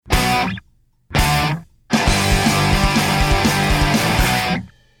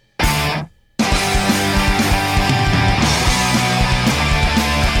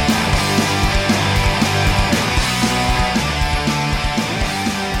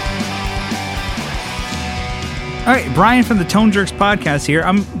All right, Brian from the Tone Jerks podcast here.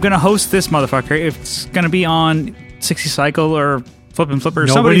 I'm going to host this motherfucker. It's going to be on 60 Cycle or Flip and Flipper.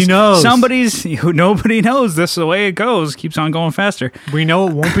 Nobody knows. Nobody knows. This is the way it goes. Keeps on going faster. We know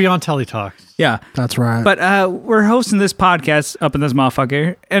it won't be on Teletalk. Yeah. That's right. But we're hosting this podcast up in this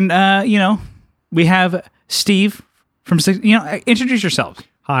motherfucker. And, we have Steve from, introduce yourselves.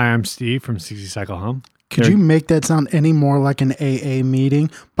 Hi, I'm Steve from 60 Cycle Hum. Could you make that sound any more like an AA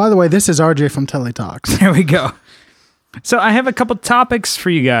meeting? By the way, this is RJ from Teletalks. There we go. So I have a couple topics for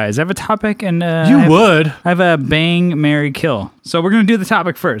you guys. I have a topic and I have a bang, marry, kill. So we're going to do the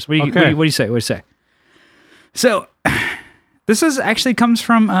topic first. What do you say? What do you say? So this is actually comes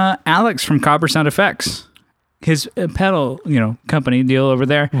from Alex from Cobber Sound Effects. His pedal, company deal over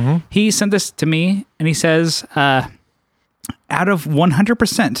there. Mm-hmm. He sent this to me and he says, out of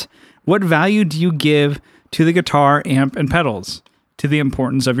 100%, what value do you give to the guitar, amp, and pedals to the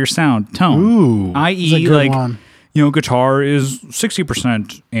importance of your sound tone? Ooh, i.e., like, one. Guitar is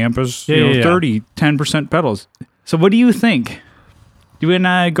 60%, amp is 30, 10% pedals. So what do you think? Do we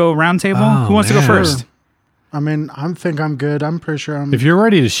go round table? Who wants to go first? I mean, I think I'm good. I'm pretty sure I'm... If you're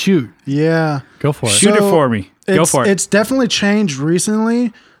ready to shoot. Yeah. Go for it. Shoot it for me. Go for it. It's definitely changed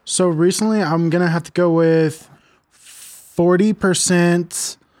recently. So recently, I'm going to have to go with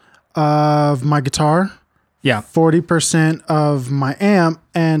 40% of my guitar. Yeah. 40% of my amp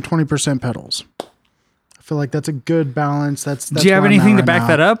and 20% pedals. I feel like that's a good balance. That's Do you have anything to back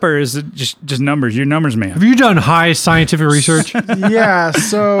that up, or is it just numbers? You're a numbers man. Have you done high scientific research? Yeah.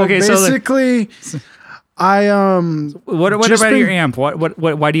 So basically, I What about your amp? What?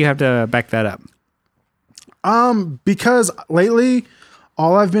 Why do you have to back that up? Because lately,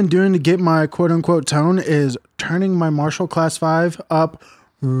 all I've been doing to get my quote unquote tone is turning my Marshall Class 5 up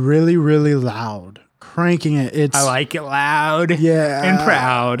really, really loud. Cranking it. I like it loud. Yeah. And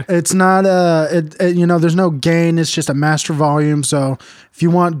proud. It's not there's no gain. It's just a master volume. So if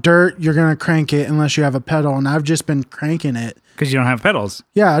you want dirt, you're going to crank it unless you have a pedal. And I've just been cranking it. Because you don't have pedals.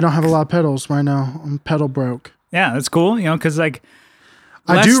 Yeah, I don't have a lot of pedals right now. I'm pedal broke. Yeah, that's cool. Because I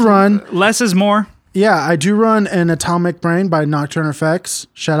do run. Less is more. Yeah, I do run an Atomic Brain by Nocturne Effects.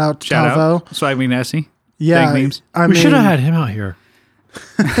 Shout out to Talvo. Swag Me Nessie. Yeah. Memes. We should have had him out here.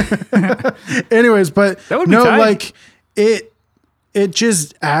 Anyways, but that would be tight. Like it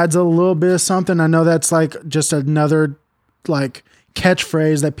just adds a little bit of something. I know that's like just another like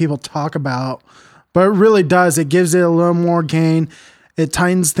catchphrase that people talk about, but it really does. It gives it a little more gain. It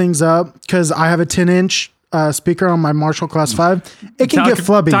tightens things up because I have a 10-inch speaker on my Marshall Class 5. It can get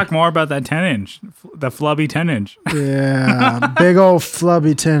flubby. Talk more about that 10-inch, the flubby 10-inch. Yeah, big old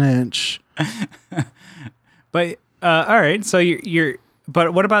flubby 10-inch. But all right, so you're.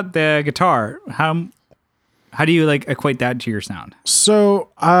 But what about the guitar? How do you equate that to your sound? So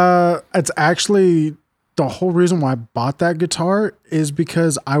it's actually the whole reason why I bought that guitar is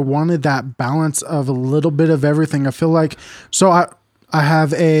because I wanted that balance of a little bit of everything. I feel like I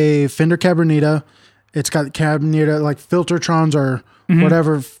have a Fender Cabronita. It's got Cabronita like Filtertrons or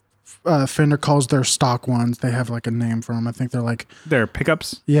whatever Fender calls their stock ones. They have like a name for them. I think they're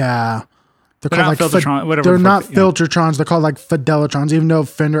pickups. Yeah. They're called Filtertrons. They're not Filtertrons. They're called like Fidelatrons, even though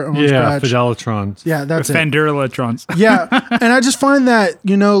Fender owns Scratch. Fidelatrons. Yeah, that's it. Fenderlatrons. Yeah, and I just find that,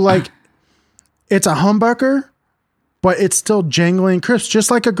 it's a humbucker, but it's still jangling crisp, just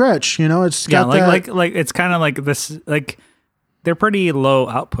like a Gretsch. It's got like it's kind of like this, like they're pretty low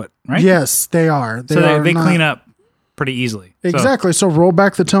output, right? Yes, they are. They clean up pretty easily. Exactly. So roll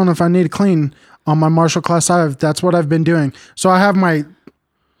back the tone if I need to clean on my Marshall Class 5. That's what I've been doing. So I have my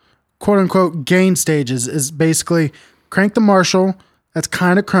quote unquote gain stages is basically crank the Marshall. That's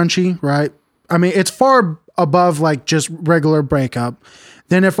kind of crunchy, right? I mean, it's far above like just regular breakup.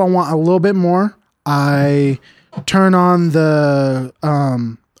 Then if I want a little bit more, I turn on the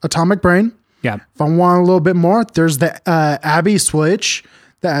Atomic Brain. Yeah. If I want a little bit more, there's the Abbey switch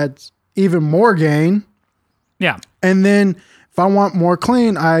that's even more gain. Yeah. And then if I want more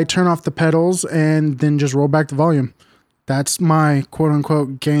clean, I turn off the pedals and then just roll back the volume. That's my quote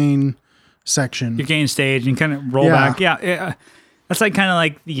unquote gain section. Your gain stage and kind of roll back. Yeah. That's like kind of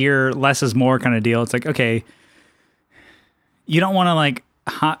like your less is more kind of deal. It's like, okay, you don't want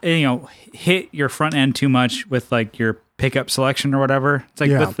to hit your front end too much with like your pickup selection or whatever. It's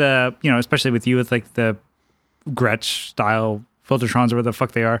like with the, especially with you with like the Gretsch style Filtertrons or whatever the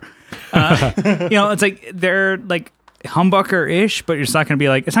fuck they are. It's like they're like humbucker-ish, but it's not going to be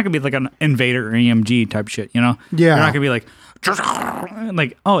like an Invader or EMG type shit, Yeah. You're not going to be like,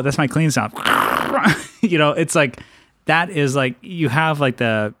 oh, that's my clean sound. It's like, that is like, you have like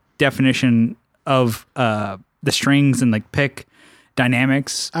the definition of the strings and like pick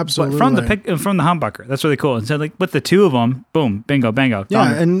dynamics. but Absolutely. from the humbucker. That's really cool. And so like with the two of them, boom, bingo, bango. Yeah,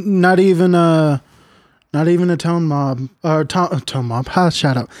 done. and not even a tone mob or tone mob. Ha,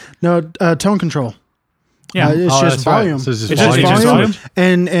 shout out. No, tone control. Yeah. It's Oh, just that's right. volume. So it's just It's just volume. volume.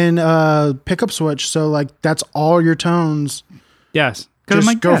 and pickup switch. So like that's all your tones. Yes. 'Cause I'm Just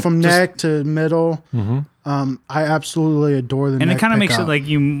like, go yeah, from just- neck to middle. I absolutely adore the and neck it kind of makes it pickup. like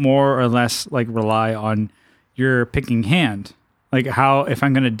you more or less like rely on your picking hand, like how if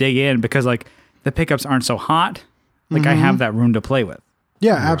I'm going to dig in because like the pickups aren't so hot, like I have that room to play with,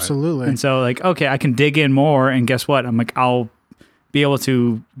 yeah, absolutely. and so like okay, I can dig in more, and guess what? I'm like I'll be able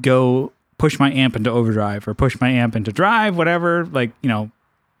to go push my amp into overdrive or push my amp into drive, whatever, like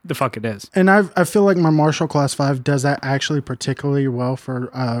the fuck it is. And I feel like my Marshall Class 5 does that actually particularly well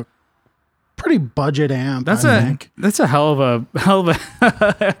for pretty budget amp. That's I a think. that's a hell of a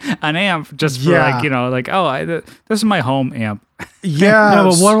an amp just for Yeah. this is my home amp. Yeah, No,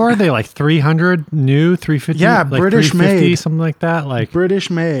 but what were they like? 300 new, 350? Yeah, like British 350, made. something like that. Like British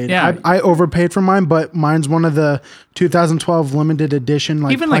made. Yeah. I overpaid for mine, but mine's one of the 2012 limited edition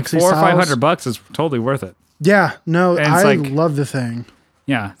like Even like plexi $400 or styles. $500 is totally worth it. Yeah, no, And it's I like- love the thing.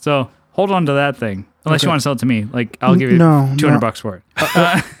 Yeah. So hold on to that thing. Unless you Okay. want to sell it to me. Like I'll give you No, $200 for it.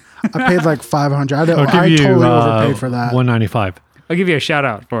 I paid like 500. I'll give I you totally overpaid for that. 195. I'll give you a shout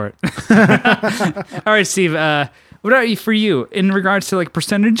out for it. All right, Steve. What are you for you in regards to like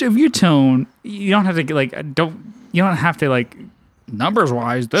percentage of your tone? You don't have to you don't have to like numbers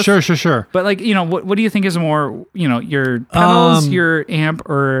wise. Sure. But like what do you think is more your pedals, your amp,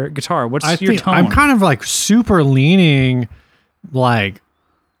 or guitar? What's I your think tone? I'm kind of like super leaning like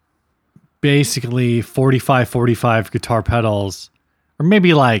basically 45 guitar pedals, or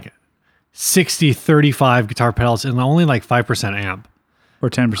maybe like 60-35 guitar pedals and only like 5% amp. or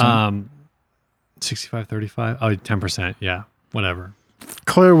 10%. 65-35. Oh, 10%. Yeah, whatever.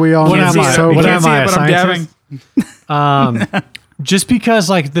 Clear, we all What know am this I? so What well. am I, a but I'm scientist? Just because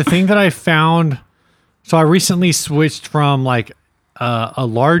like the thing that I found, so I recently switched from like a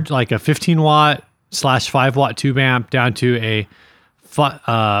large, like a 15 watt / 5 watt tube amp down to a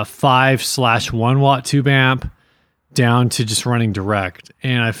 5/1 watt tube amp down to just running direct.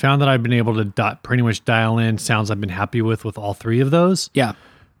 And I found that I've been able to pretty much dial in sounds I've been happy with all three of those. Yeah.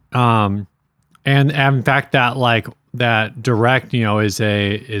 And in fact that direct,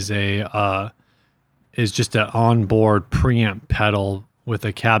 is just an onboard preamp pedal with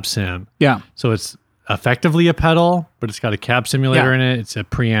a cab sim. Yeah. So it's effectively a pedal, but it's got a cab simulator Yeah. in it. It's a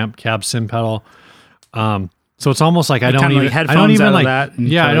preamp cab sim pedal. So it's almost like I don't kinda even, like I don't headphones even out of like, that and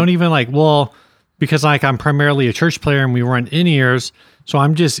yeah, to I don't even like, well, because like I'm primarily a church player and we run in-ears. So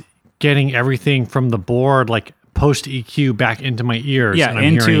I'm just getting everything from the board, like post EQ back into my ears. Yeah. and I'm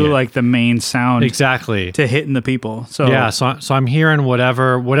hearing Into it. like the main sound Exactly. to hitting the people. So Yeah, so I'm hearing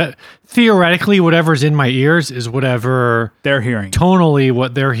whatever theoretically whatever's in my ears is whatever they're hearing. tonally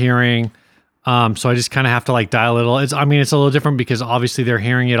what they're hearing. So I just kind of have to like dial it. It's a little different because obviously they're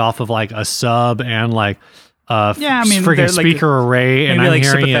hearing it off of like a sub and like freaking they're, like, speaker array, and Maybe I'm like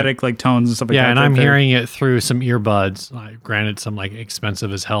hearing sympathetic it. like tones and stuff like that. Yeah, and that I'm they're- hearing it through some earbuds. Granted, some like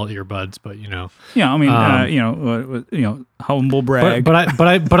expensive as hell earbuds, but Yeah, I mean, humble brag.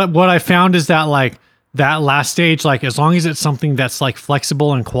 But what I found is that like that last stage, like as long as it's something that's like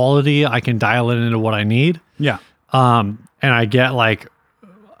flexible and quality, I can dial it into what I need. yeah. And I get like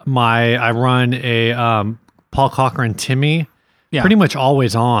I run a Paul Cochran Timmy, Yeah. pretty much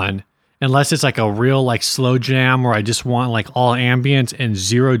always on, unless it's like a real like slow jam where I just want like all ambient and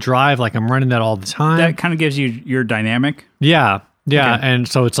zero drive. Like I'm running that all the time. That kind of gives you your dynamic. Yeah. Okay. And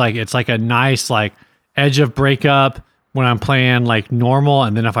so it's like a nice like edge of breakup when I'm playing like normal,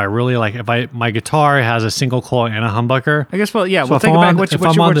 and then if I really like my guitar has a single coil and a humbucker. I guess. Well, yeah. So We'll if take it I'm back. on- What's if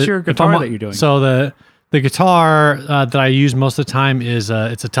I'm on the- your if I'm guitar on- that you're doing? So the guitar that I use most of the time is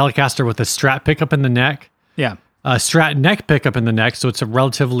it's a Telecaster with a Strat pickup in the neck, yeah, a Strat neck pickup in the neck, so it's a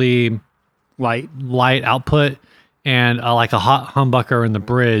relatively light. light output, and like a hot humbucker in the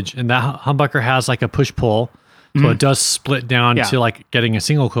bridge, and that humbucker has like a push pull, so it does split down Yeah. to like getting a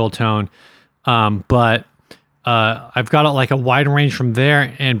single coil tone, but I've got like a wide range from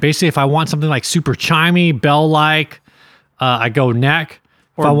there, and basically if I want something like super chimey bell like, I go neck.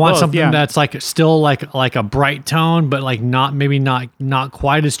 If Or I want both, something yeah. that's like still like a bright tone, but like not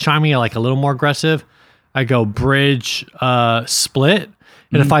quite as chimey, like a little more aggressive, I go bridge split.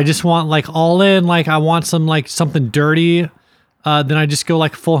 And if I just want like all in, like I want some like something dirty, then I just go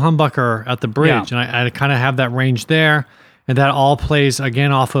like full humbucker at the bridge, Yeah. and I kind of have that range there, and that all plays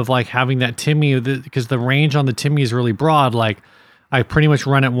again off of like having that Timmy, because the range on the Timmy is really broad. Like I pretty much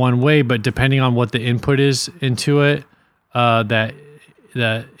run it one way, but depending on what the input is into it, that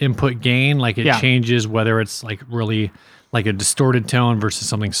the input gain, like it Yeah. changes whether it's like really like a distorted tone versus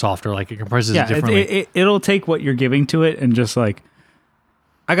something softer. Like it compresses it differently. It'll take what you're giving to it and just like,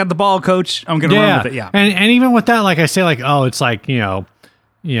 I got the ball, coach. I'm gonna run with it. Yeah. And even with that, like I say, like, oh, it's like,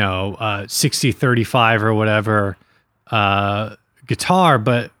 60-35 or whatever guitar,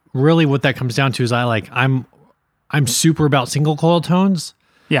 but really what that comes down to is I'm super about single coil tones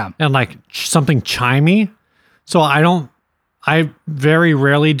Yeah. and like something chimey. So I very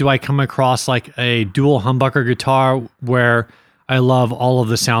rarely do I come across like a dual humbucker guitar where I love all of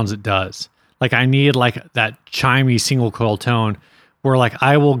the sounds it does. Like I need like that chimey single coil tone where like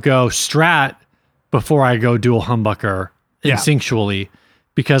I will go Strat before I go dual humbucker Yeah. instinctually,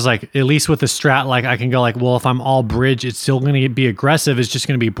 because like at least with the Strat, like I can go like, well, if I'm all bridge, it's still going to be aggressive. It's just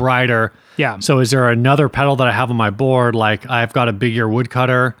going to be brighter. Yeah. So is there another pedal that I have on my board? Like I've got a bigger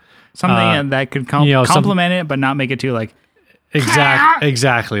woodcutter. Something that could complement it, but not make it too like,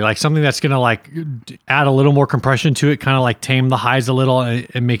 Exactly. Like something that's going to like add a little more compression to it, kind of like tame the highs a little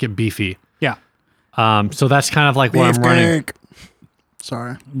and make it beefy. yeah. So that's kind of like what I'm running.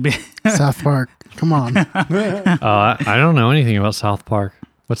 Sorry. South Park. Come on. I don't know anything about South Park.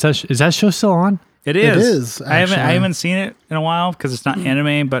 What's that? Is that show still on? It is. It is, I actually. haven't seen it in a while because it's not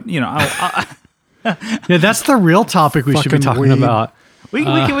anime, but Yeah, that's the real topic we should be Fucking talking weeb. about. we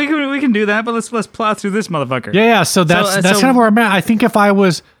can do that. But let's plow through this motherfucker. Yeah. So that's kind of where I'm at. I think if I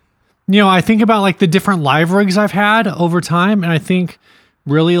was, I think about like the different live rigs I've had over time, and I think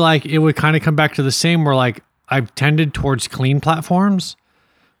really like it would kind of come back to the same where like I've tended towards clean platforms.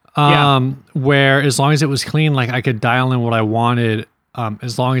 Where as long as it was clean, like I could dial in what I wanted,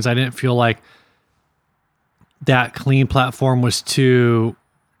 as long as I didn't feel like that clean platform was too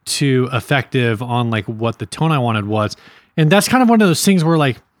effective on like what the tone I wanted was. And that's kind of one of those things where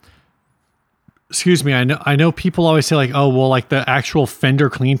like, excuse me, I know people always say like, oh, well, like the actual Fender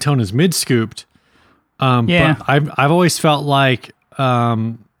clean tone is mid scooped. Yeah. But I've always felt like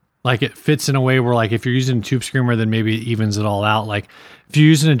it fits in a way where like if you're using a tube screamer, then maybe it evens it all out. Like if you're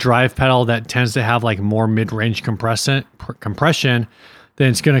using a drive pedal that tends to have like more mid-range compression, then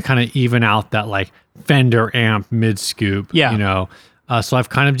it's going to kind of even out that like Fender amp mid scoop. Yeah. So I've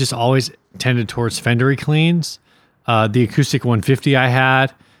kind of just always tended towards Fendery cleans. The acoustic 150 I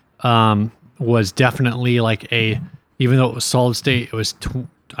had was definitely like even though it was solid state, it was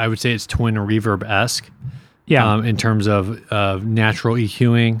I would say it's twin reverb-esque. Yeah. In terms of natural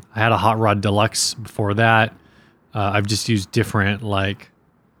EQing. I had a Hot Rod Deluxe before that. I've just used different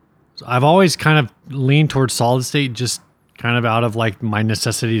I've always kind of leaned towards solid state, just kind of out of like my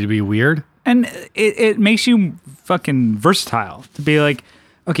necessity to be weird. And it makes you fucking versatile to be like,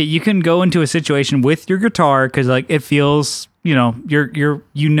 okay, you can go into a situation with your guitar because like it feels, you're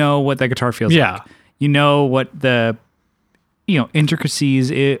what that guitar feels Yeah. like. You know what the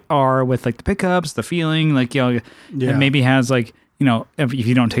intricacies are with like the pickups, the feeling, like it maybe has like if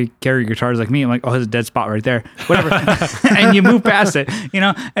you don't take care of your guitars like me, I'm like, oh, there's a dead spot right there, whatever, and you move past it.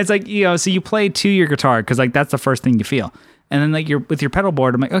 It's like so you play to your guitar because like that's the first thing you feel. And then like you're with your pedal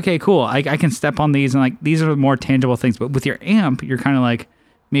board, I'm like, okay, cool. I can step on these and like these are the more tangible things. But with your amp, you're kind of like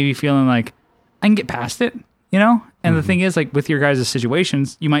maybe feeling like I can get past it, And the thing is, like with your guys'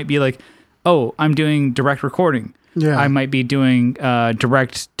 situations, you might be like, oh, I'm doing direct recording. Yeah. I might be doing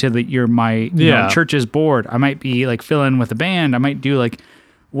direct to my church's board. I might be like filling with a band. I might do like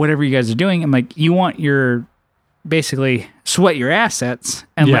whatever you guys are doing. And like you want your basically sweat your assets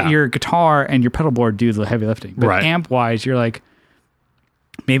and let your guitar and your pedal board do the heavy lifting. But Right. amp wise, you're like,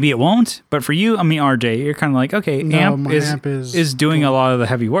 maybe it won't. But for you, RJ, you're kind of like, okay, my amp amp is doing a lot of the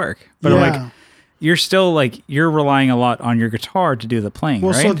heavy work. But I'm like, you're still like you're relying a lot on your guitar to do the playing,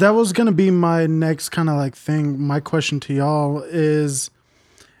 Well, right? so that was gonna be my next kind of like thing. My question to y'all is,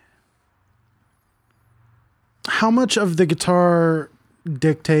 how much of the guitar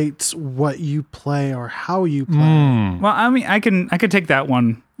dictates what you play or how you play? Well, I could take that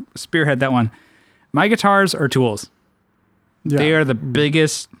one, spearhead that one. My guitars are tools. Yeah. They are the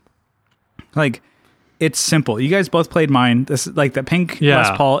biggest. Like, it's simple. You guys both played mine. This like the pink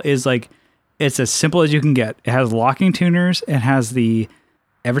Les Paul is like, it's as simple as you can get. It has locking tuners. It has the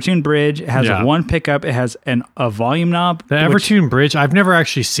Evertune bridge. It has one pickup. It has a volume knob. The Evertune bridge, I've never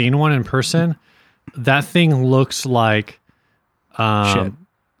actually seen one in person. That thing looks like shit.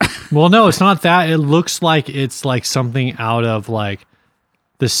 Well, no, it's not that. It looks like it's like something out of like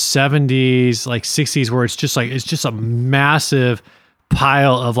the 70s, like 60s, where it's just a massive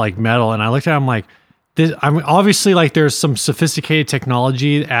pile of like metal. And I looked at it, I'm like, obviously like there's some sophisticated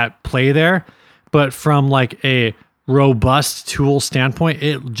technology at play there, but from like a robust tool standpoint,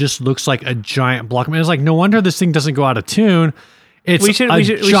 it just looks like a giant block. I mean, it's like no wonder this thing doesn't go out of tune. It's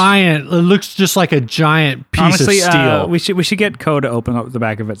giant. It looks just like a giant piece of steel. We should get Code to open up the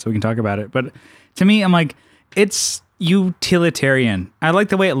back of it so we can talk about it. But to me, I'm like, it's utilitarian. I like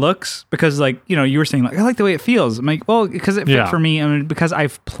the way it looks because, like, you know, you were saying, like, I like the way it feels. I'm like, well, because it fit for me. I mean, because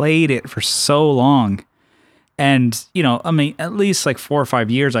I've played it for so long. And, you know, I mean, at least like 4 or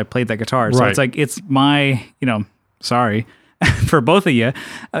 5 years I played that guitar. So it's like, it's my, you know, sorry for both of you.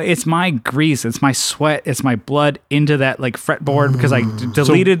 It's my grease. It's my sweat. It's my blood into that like fretboard because I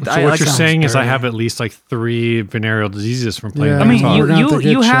deleted. So what you're saying is I have at least like 3 venereal diseases from playing Yeah. that I mean,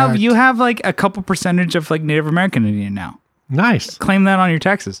 guitar. you have like a couple percentage of like Native American Indian now. Nice. Claim that on your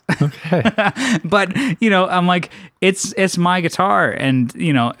taxes. Okay. But, you know, I'm like, it's my guitar. And,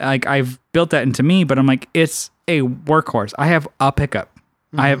 you know, like I've built that into me, but I'm like, it's a workhorse. I have a pickup.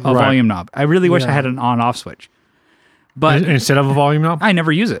 I have a volume knob. I really wish I had an on-off switch. But instead of a volume knob? I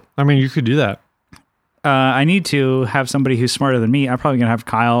never use it. I mean, you could do that. I need to have somebody who's smarter than me. I'm probably going to have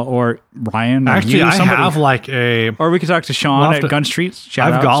Kyle or Ryan. Or Actually, you, I somebody. have like a... Or we could talk to Sean at Gun Street.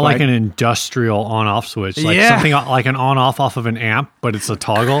 I've got like an industrial on-off switch. Like something like an on-off off of an amp, but it's a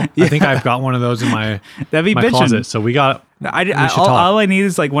toggle. I think I've got one of those in my closet. So we got... all I need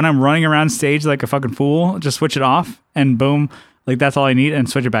is like when I'm running around stage like a fucking fool, just switch it off and boom. Like that's all I need and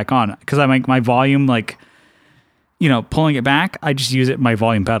switch it back on. Because I make my volume like, you know, pulling it back, I just use it my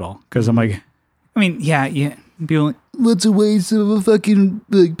volume pedal. Because I'm like... I mean, yeah. People like, what's a waste of a fucking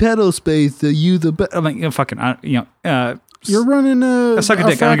like pedal space to use a? I'm like, fucking, you're running a suck a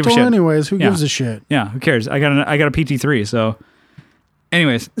dick. I don't give a shit. Anyways, who gives a shit? Yeah, who cares? I got a PT3. So,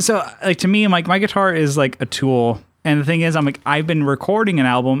 anyways, so like to me, I'm like, my guitar is like a tool. And the thing is, I'm like, I've been recording an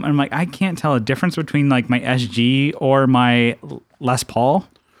album, and I'm like, I can't tell a difference between like my SG or my Les Paul.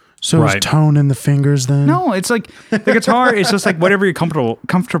 So is tone in the fingers then? No, it's like the guitar is just like whatever you're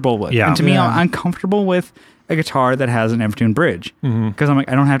comfortable with. Yeah. And to me, I'm comfortable with a guitar that has an Evertune bridge because I'm like,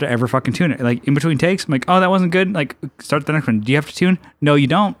 I don't have to ever fucking tune it. Like in between takes, I'm like, oh, that wasn't good. Like start the next one. Do you have to tune? No, you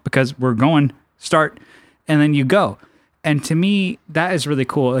don't because we're going start and then you go. And to me, that is really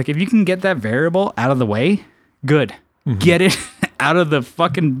cool. Like if you can get that variable out of the way, good. Get it out of the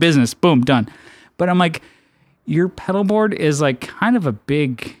fucking business. Boom, done. But I'm like, your pedal board is like kind of a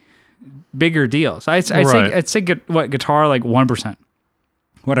bigger deal. So I'd say guitar like 1%.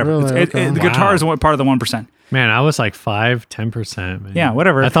 Whatever. Really? The guitar is part of the 1%. Man, I was like 5-10%. Man. Yeah,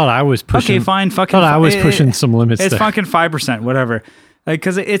 whatever. I thought I was pushing. Okay, fine. Fucking. I was pushing some limits. It's there. fucking 5%. Whatever. Like,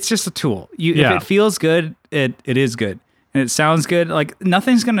 because it's just a tool. If it feels good, it is good, and it sounds good. Like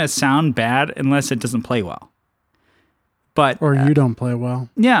nothing's gonna sound bad unless it doesn't play well. But or you don't play well.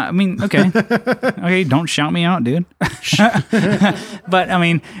 Yeah, I mean, okay, okay, don't shout me out, dude. But I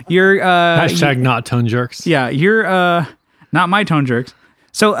mean, you're hashtag not tone jerks. Yeah, you're not my tone jerks.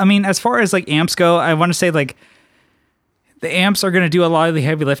 So I mean, as far as like amps go, I want to say like the amps are going to do a lot of the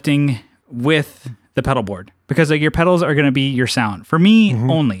heavy lifting with the pedal board because like your pedals are going to be your sound for me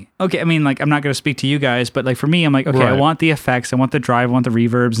only. Okay, I mean, like I'm not going to speak to you guys, but like for me, I'm like, okay, I want the effects, I want the drive, I want the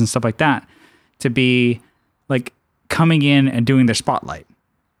reverbs and stuff like that to be like coming in and doing their spotlight.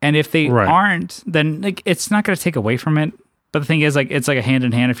 And if they aren't, then like it's not going to take away from it. But the thing is, like it's like a hand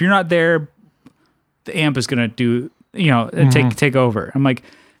in hand. If you're not there, the amp is going to do, take over. I'm like,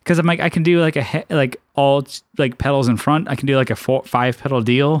 because I'm like, I can do like all like pedals in front. I can do like a 4-5 pedal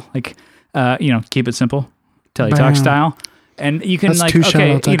deal, like keep it simple, Teletalk style. And you can like,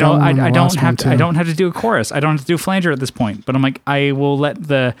 okay, I don't have to do a chorus. I don't have to do a flanger at this point. But I'm like, I will let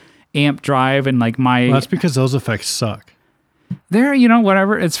the amp drive and like my. Well, that's because those effects suck. There,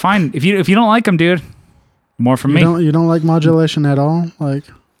 whatever. It's fine. If you don't like them, dude, more from me. You don't like modulation at all, like.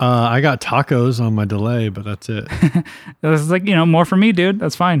 I got tacos on my delay, but that's it. It was like more for me, dude.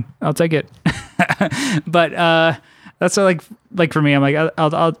 That's fine. I'll take it. But that's like for me. I'm like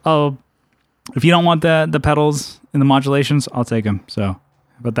I'll if you don't want the pedals and the modulations, I'll take them. So how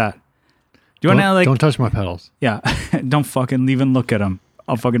about that? Do you want to like? Don't touch my pedals. Yeah, don't fucking even look at them.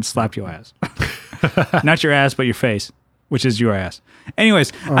 I'll fucking slap your ass. Not your ass, but your face, which is your ass.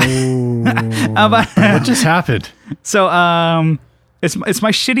 Anyways, what just happened? So it's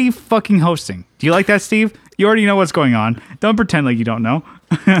my shitty fucking hosting. Do you like that, Steve? You already know what's going on. Don't pretend like you don't know.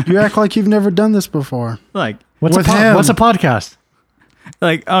 You act like you've never done this before. Like what's a podcast?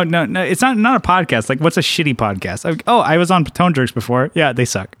 Like, oh no, it's not a podcast. Like, what's a shitty podcast? Like, oh, I was on Tone Jerks before. Yeah, they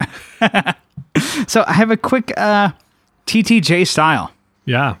suck. So I have a quick TTJ style.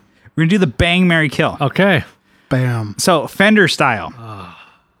 Yeah, we're gonna do the bang, marry, kill. Okay, bam. So Fender style.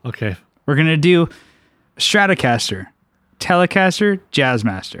 Okay, we're gonna do Stratocaster, Telecaster,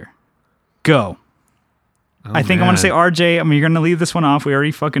 Jazzmaster. Go. I think I want to say RJ. I mean, you're going to leave this one off. We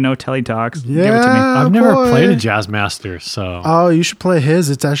already fucking know Telly Talks. Yeah, Give it to me. I've never boy. played a Jazzmaster, so Oh, you should play his.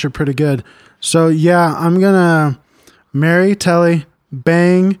 It's actually pretty good. So yeah, I'm gonna marry Telly,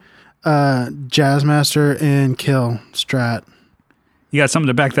 bang Jazzmaster, and kill Strat. You got something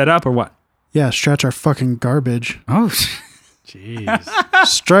to back that up or what? Yeah, Strats are fucking garbage. Oh, jeez.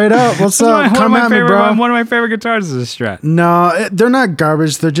 Straight up. What's up? one of Come my at me, favorite, bro. One of my favorite guitars is a Strat. No, they're not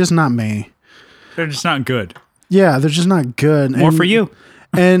garbage. They're just not me. They're just not good. Yeah, they're just not good. More for you.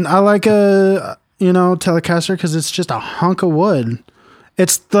 And I like a Telecaster because it's just a hunk of wood.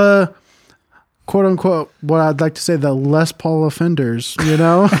 It's the quote unquote what I'd like to say the Les Paul offenders.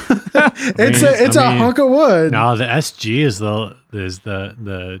 It's a hunk of wood. No, the SG is the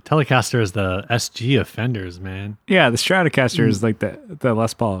Telecaster is the SG offenders, man. Yeah, the Stratocaster is like the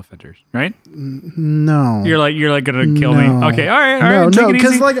Les Paul offenders, right? No, You're like gonna kill me. No. Okay, all right. no, take it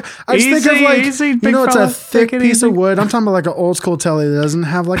because easy. like I just think of like Easy, big it's fella. a thick Take it piece easy. of wood. I'm talking about like an old school Telly that doesn't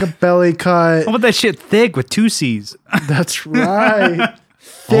have like a belly cut. How about that shit thick with 2 C's? That's right.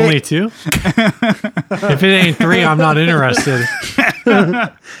 Only 2? If it ain't 3, I'm not interested.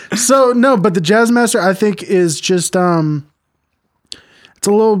 So no, but the Jazzmaster I think is just it's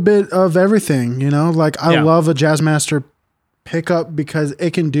a little bit of everything, Like I Yeah. love a Jazzmaster pickup because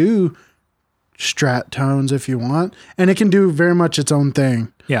it can do Strat tones if you want, and it can do very much its own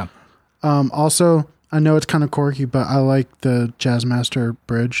thing. Yeah. Also, I know it's kind of quirky, but I like the Jazzmaster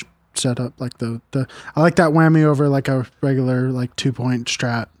bridge setup, like the I like that whammy over like a regular like 2-point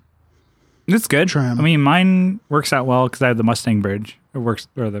Strat. It's good. Trim. I mean, mine works out well because I have the Mustang bridge. It works,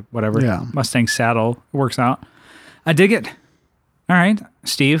 or the whatever. Yeah. Mustang saddle. It works out. I dig it. All right,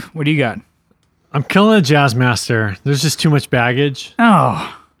 Steve, what do you got? I'm killing a Jazzmaster. There's just too much baggage.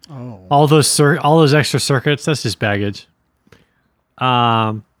 Oh, All those extra circuits, that's just baggage.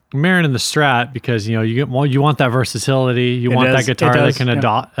 Marrying in the Strat because you want that versatility. You want does. that guitar It does, that can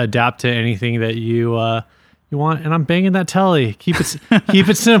adapt to anything that you want. And I'm banging that Telly. Keep it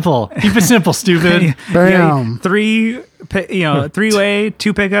simple. Keep it simple, stupid. Bam. Three-way,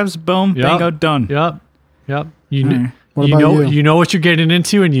 2 pickups, boom, Yep. bingo, done. Yep. You What you about know you? you know what you're getting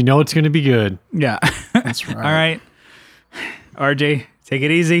into, and you know it's going to be good. Yeah. That's right. All right, RJ, take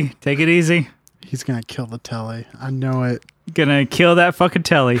it easy. Take it easy. He's gonna kill the Telly. I know it. Gonna kill that fucking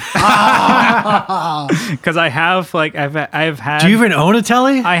Telly. Because I have I've had. Do you even own a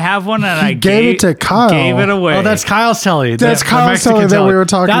Telly? I have one and I gave it to Kyle. Gave it away. Oh, that's Kyle's Telly. That's The Kyle's Mexican Telly that we were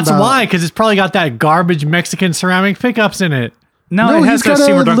talking That's about. why, because it's probably got that garbage Mexican ceramic pickups in it. no, No, it has he's got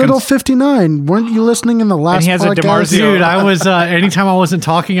Seymour a Duncan's. little 59. Weren't you listening in the last he has a podcast? DiMarzio. Dude, I was anytime I wasn't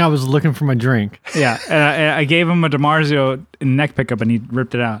talking, I was looking for my drink. Yeah, and I gave him a DiMarzio neck pickup and he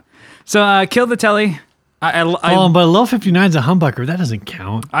ripped it out. So kill the Telly. I But a low 59 is a humbucker. That doesn't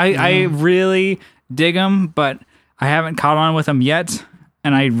count. I really dig him, but I haven't caught on with him yet,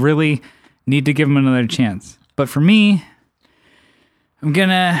 and I really need to give him another chance. But for me, I'm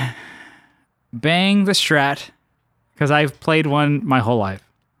gonna bang the Strat because I've played one my whole life.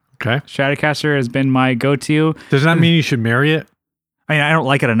 Okay. Stratocaster has been my go-to. Does that mean you should marry it? I mean, I don't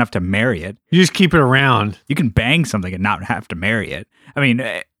like it enough to marry it. You just keep it around. You can bang something and not have to marry it. I mean,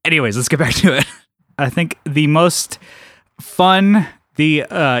 anyways, let's get back to it. I think the most fun, you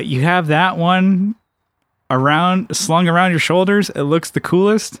have that one slung around your shoulders. It looks the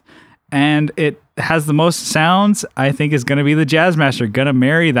coolest, and it has the most sounds. I think is going to be the Jazzmaster. Gonna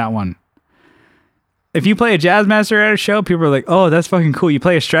marry that one. If you play a Jazzmaster at a show, people are like, "Oh, that's fucking cool." You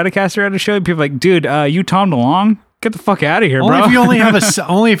play a Stratocaster at a show, people are like, "Dude, you Tom DeLonge? Get the fuck out of here, Only bro." if you only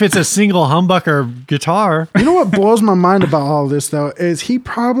if it's a single humbucker guitar. You know what blows my mind about all this though is he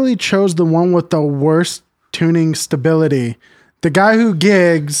probably chose the one with the worst tuning stability. The guy who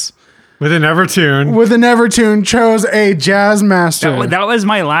gigs With an Evertune. with an Evertune chose a Jazzmaster. That was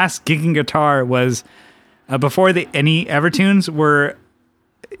my last gigging guitar. Was before any Evertunes were,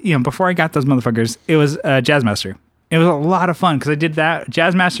 before I got those motherfuckers. It was Jazzmaster. It was a lot of fun because I did that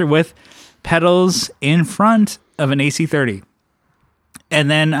Jazzmaster with pedals in front of an AC30, and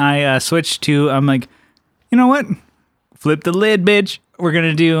then I switched to. I'm like, you know what? Flip the lid, bitch. We're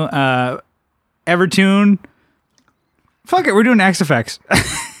gonna do Evertune. Fuck it, we're doing XFX.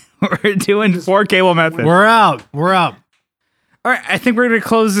 We're doing 4 cable method. We're out. All right, I think we're going to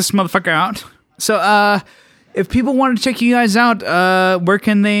close this motherfucker out. So, if people want to check you guys out, where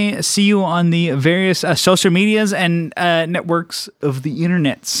can they see you on the various social medias and networks of the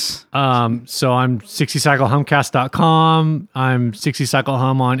internets? So I'm 60cyclehumcast.com. I'm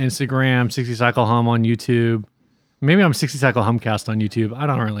 60cyclehum on Instagram, 60cyclehum on YouTube. Maybe I'm 60cyclehumcast on YouTube. I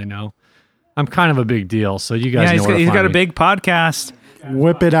don't really know. I'm kind of a big deal, so you guys know where to he's find got a me. big podcast.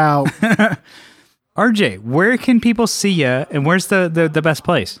 Whip it out. RJ, where can people see you, and where's the best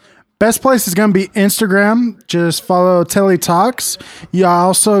place? Best place is going to be Instagram. Just follow Telly Talks. You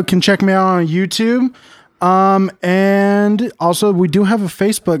also can check me out on YouTube. And also, we do have a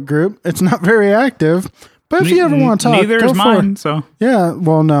Facebook group. It's not very active, but if you ever want to talk, neither go is for mine. It. So yeah,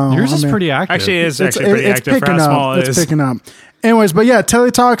 well, no, Yours is pretty active. actually, it is It's pretty active for how small it is. It's picking up. Anyways, but yeah,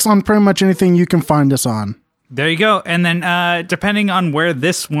 Telly Talks on pretty much anything you can find us on. There you go. And then depending on where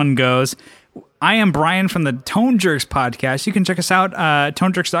this one goes, I am Brian from the Tone Jerks podcast. You can check us out,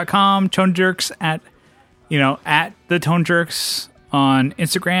 tonejerks.com, Tone Jerks at the Tone Jerks on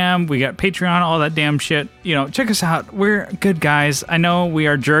Instagram. We got Patreon, all that damn shit. Check us out. We're good guys. I know we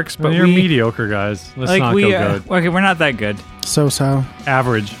are jerks, but you're mediocre, guys. Let's not go good. Okay, we're not that good. So.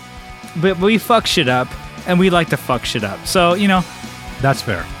 Average. But we fuck shit up, and we like to fuck shit up. So, That's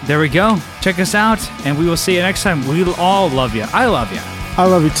fair. there we go. Check us out, and we will see you next time. We'll all love you. I love you. I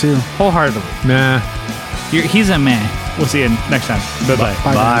love you too. Wholeheartedly. Nah. He's a man. We'll see you next time. Bye-bye.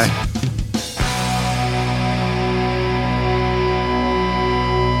 Bye, guys.